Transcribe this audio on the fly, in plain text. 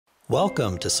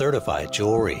Welcome to Certified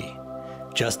Jewelry.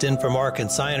 Just in from our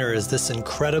consignor is this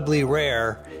incredibly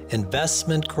rare,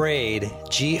 investment grade,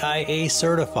 GIA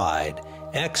Certified,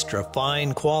 extra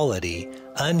fine quality,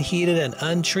 unheated and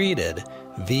untreated,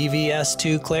 VVS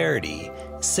 2 clarity,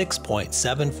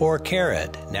 6.74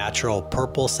 carat, natural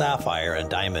purple sapphire and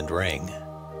diamond ring.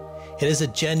 It is a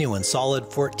genuine solid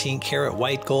 14 karat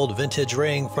white gold vintage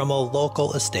ring from a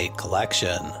local estate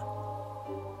collection.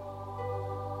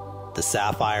 The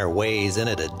sapphire weighs in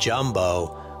at a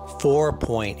jumbo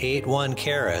 4.81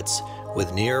 carats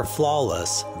with near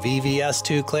flawless VVS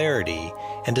 2 clarity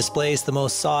and displays the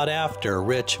most sought after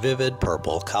rich vivid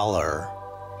purple color.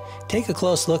 Take a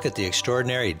close look at the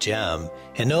extraordinary gem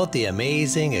and note the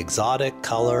amazing exotic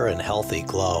color and healthy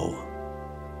glow.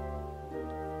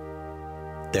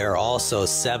 There are also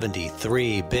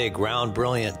 73 big round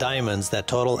brilliant diamonds that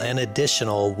total an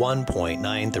additional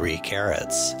 1.93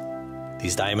 carats.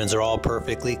 These diamonds are all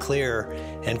perfectly clear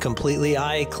and completely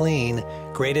eye clean,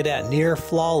 graded at near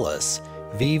flawless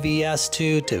VVS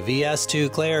 2 to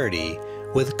VS2 clarity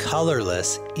with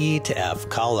colorless E to F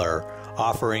color,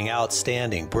 offering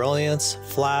outstanding brilliance,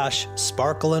 flash,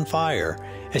 sparkle, and fire,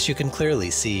 as you can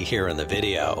clearly see here in the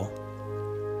video.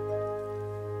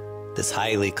 This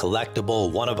highly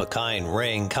collectible, one-of-a-kind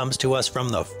ring comes to us from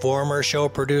the former show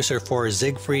producer for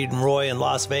Siegfried and Roy in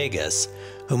Las Vegas,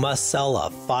 who must sell a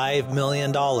 $5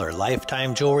 million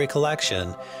lifetime jewelry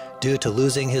collection due to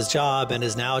losing his job and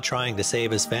is now trying to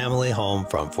save his family home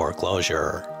from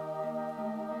foreclosure.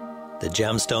 The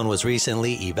gemstone was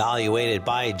recently evaluated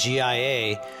by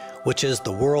GIA, which is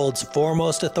the world's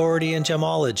foremost authority in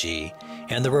gemology,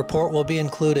 and the report will be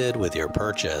included with your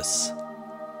purchase.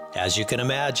 As you can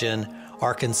imagine,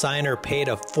 our consignor paid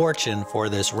a fortune for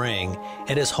this ring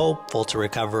and is hopeful to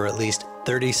recover at least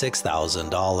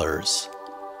 $36,000.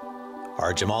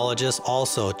 Our gemologist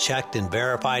also checked and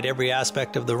verified every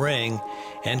aspect of the ring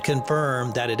and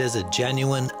confirmed that it is a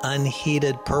genuine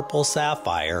unheated purple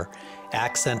sapphire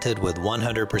accented with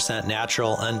 100%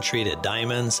 natural untreated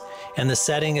diamonds, and the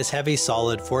setting is heavy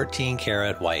solid 14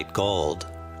 karat white gold.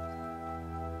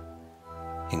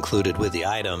 Included with the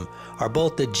item are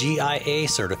both the GIA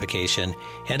certification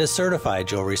and a certified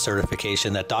jewelry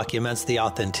certification that documents the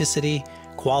authenticity,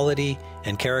 quality,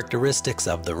 and characteristics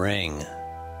of the ring.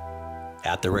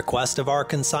 At the request of our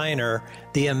consignor,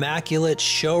 the immaculate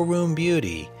showroom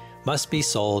beauty must be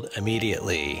sold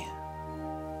immediately.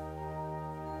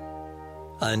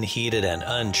 Unheated and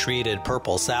untreated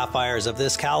purple sapphires of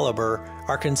this caliber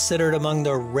are considered among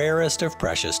the rarest of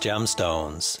precious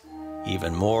gemstones.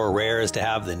 Even more rare is to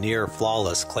have the near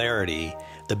flawless clarity,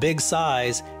 the big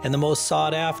size, and the most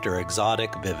sought after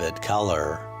exotic vivid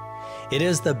color. It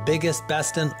is the biggest,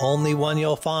 best, and only one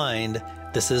you'll find.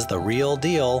 This is the real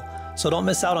deal, so don't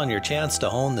miss out on your chance to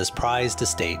own this prized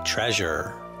estate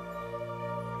treasure.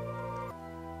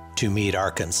 To meet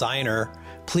our consignor,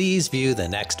 please view the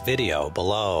next video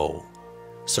below.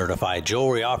 Certified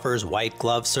Jewelry offers white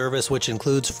glove service, which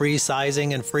includes free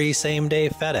sizing and free same-day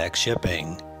FedEx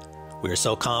shipping. We are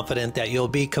so confident that you'll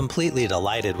be completely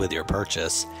delighted with your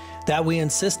purchase that we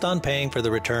insist on paying for the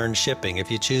return shipping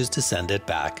if you choose to send it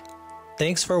back.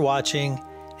 Thanks for watching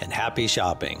and happy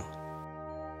shopping.